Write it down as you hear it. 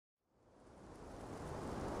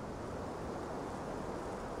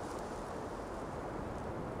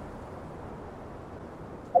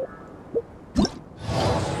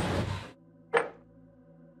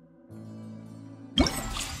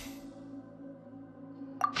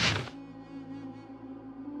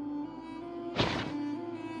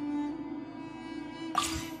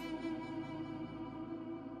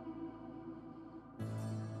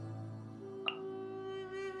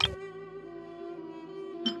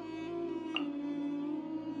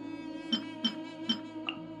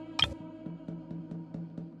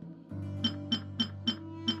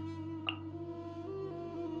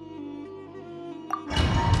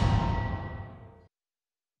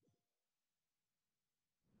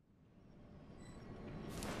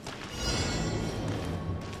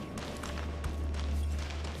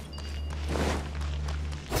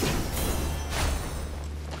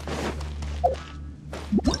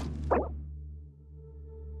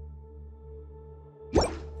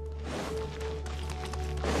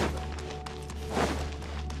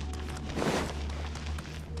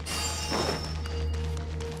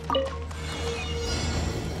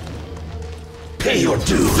Pay your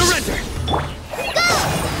dues. Surrender!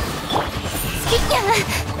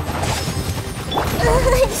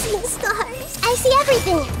 I've seen stars. I see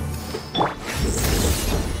everything.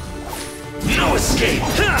 No escape.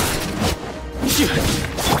 Yeah.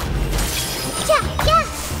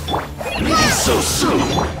 So soon.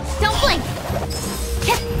 Don't blink.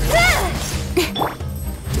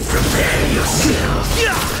 Prepare yourself.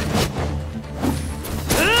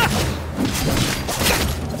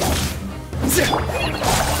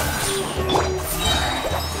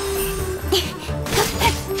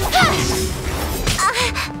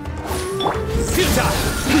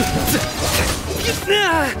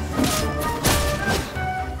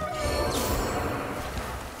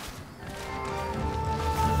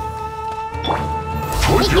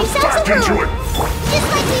 Put your back into it. Just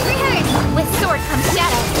like we rehearsed. With sword comes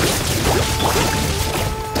shadow.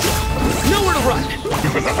 Nowhere to run!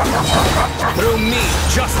 Through me,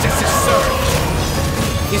 justice is served.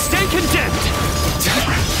 You stand condemned.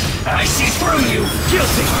 I see through you.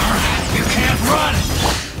 Guilty. You can't run.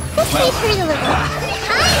 This may hurt a little.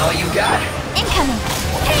 That's all you got? Incoming.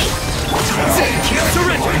 Hey!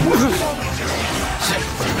 Surrender!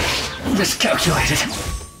 Miscalculated.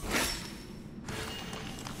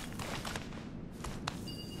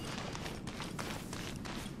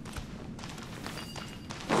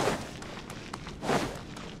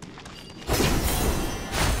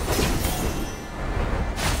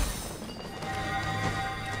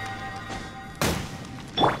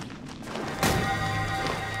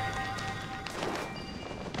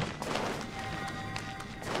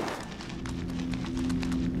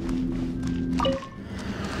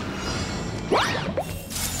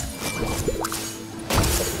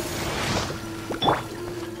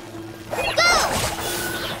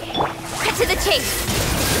 To the chase!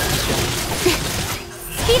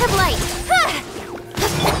 Speed of light!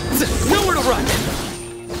 Nowhere to run!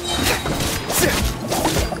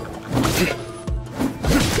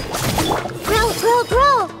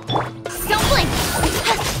 Grow! Don't blink!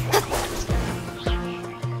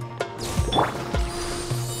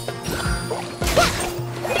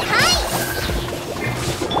 Hi!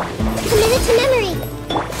 Committed to memory!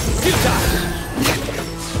 Futile!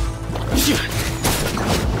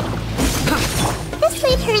 This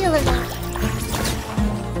might hurt a little.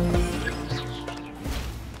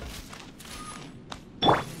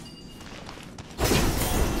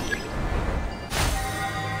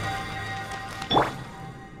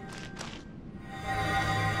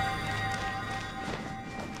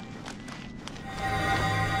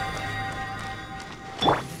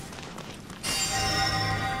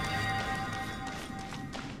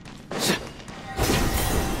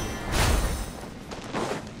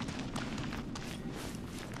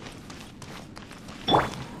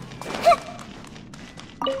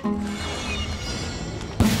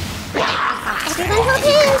 Everyone hold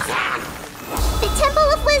hands! The Temple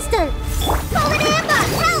of Wisdom! Call it Amber!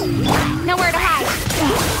 Help! Nowhere to hide!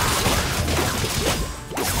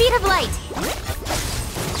 Speed of light!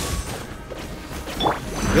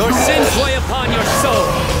 Your sins weigh upon your soul!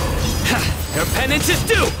 Your penance is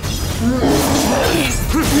due!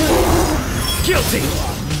 Guilty!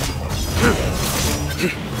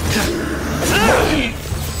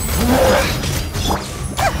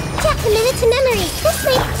 Jack committed to memory! This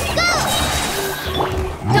way! Go!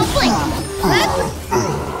 Don't blink!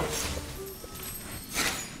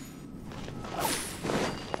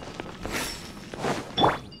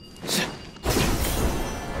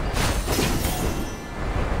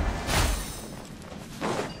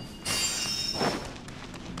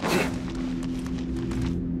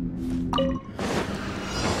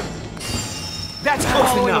 That's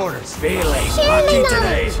close enough! Orders. Feeling Share lucky my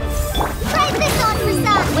today! Try this on for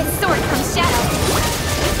some! With sword comes shadow!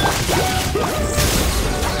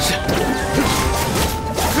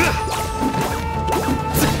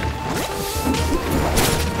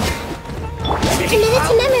 Committed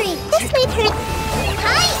to memory! This might hurt!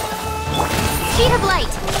 Hi! Speed of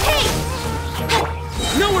light! Hey!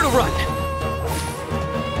 Nowhere to run!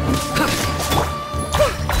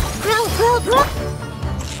 Grow!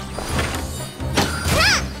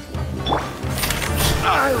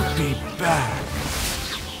 I'll be back!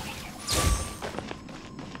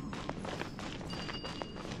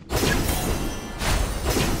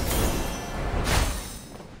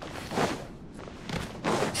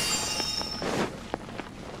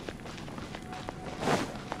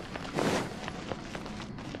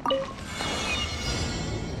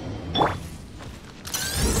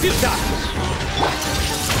 Futile!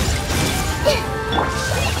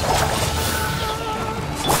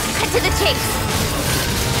 Cut to the chase!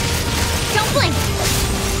 Don't blink!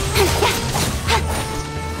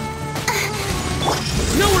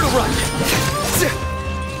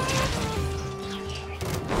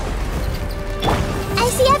 I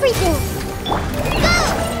see everything. Go!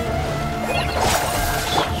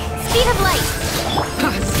 Speed of light.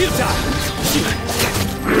 Futile!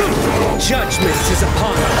 Judgment is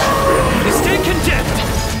upon us. You stand condemned!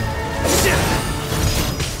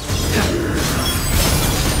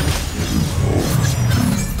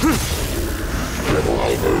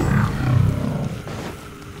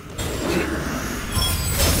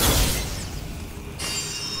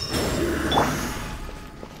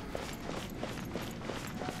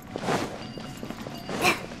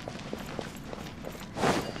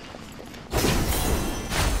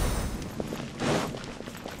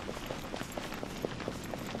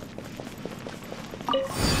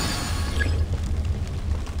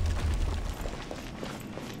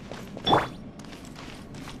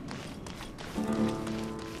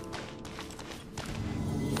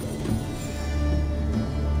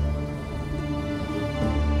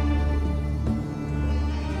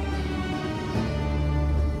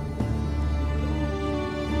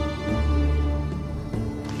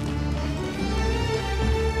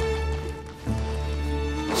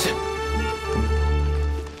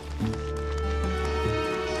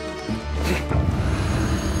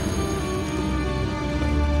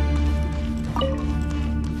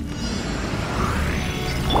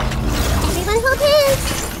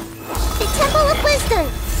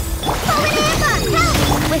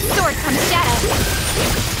 With sword comes shadow.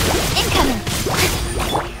 Incoming.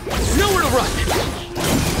 Nowhere to run.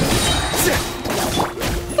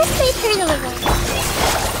 This may turn a little.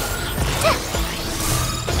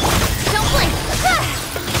 Don't blink.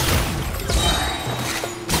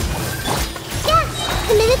 Yeah,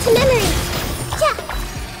 committed to memory. Yeah.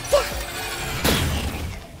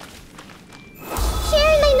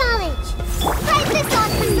 Sharing my knowledge. Hide this on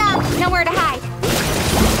for some. Nowhere to hide.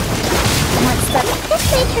 This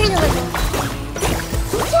may turn a little.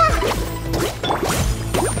 Yeah.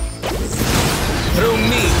 Through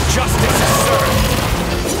me, justice is served.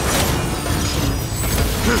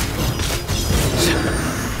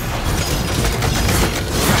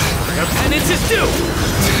 Your penance is due.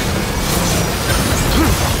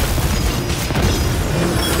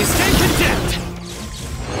 You stand condemned.